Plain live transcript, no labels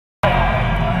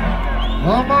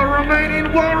All my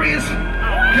remaining warriors,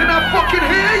 can I fucking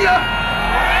hear ya?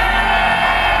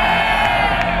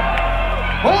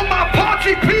 All my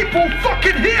party people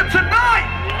fucking here tonight.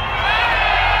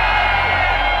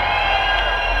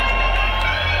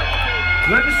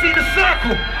 Let me see the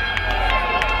circle.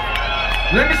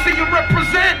 Let me see you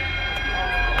represent.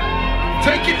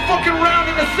 Take it fucking round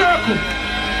in a circle.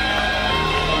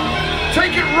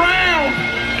 Take it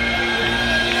round.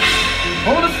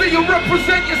 I want to see you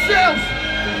represent yourselves.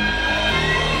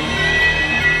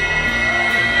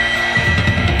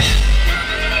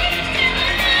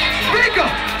 Bigger.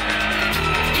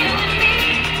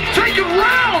 Take it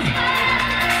round.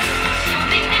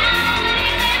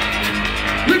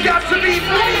 You got to be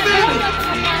moving.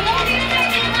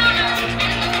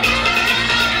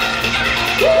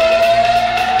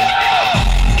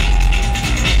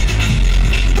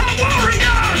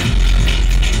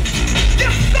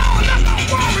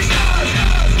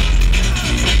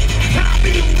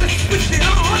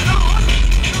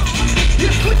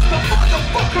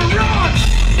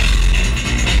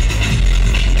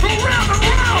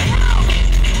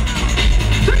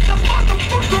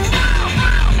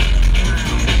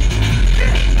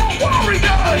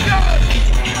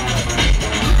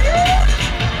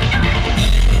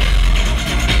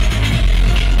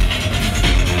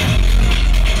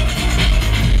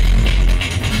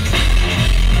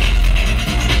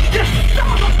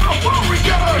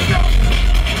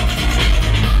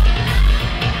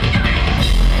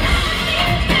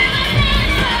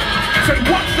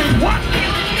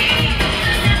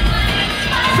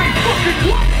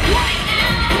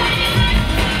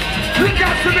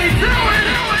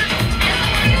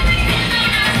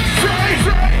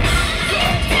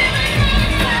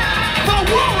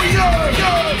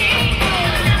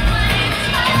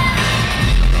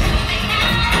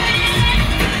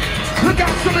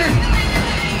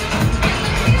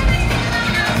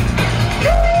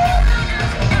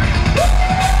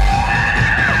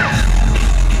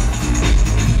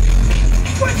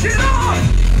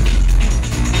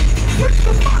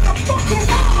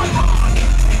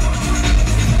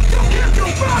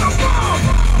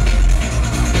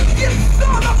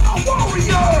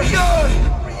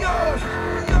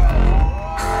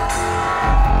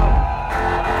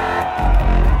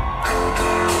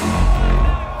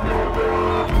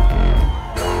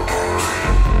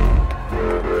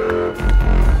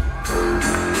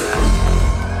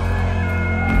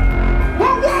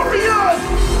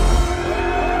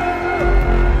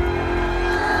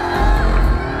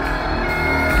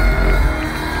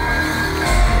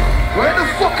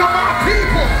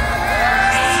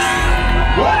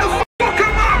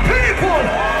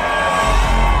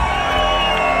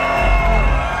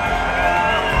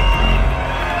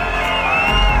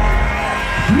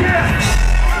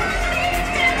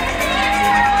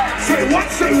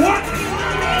 Say what?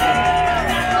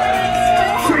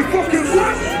 Say fucking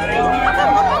what?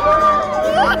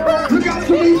 You got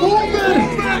to be more.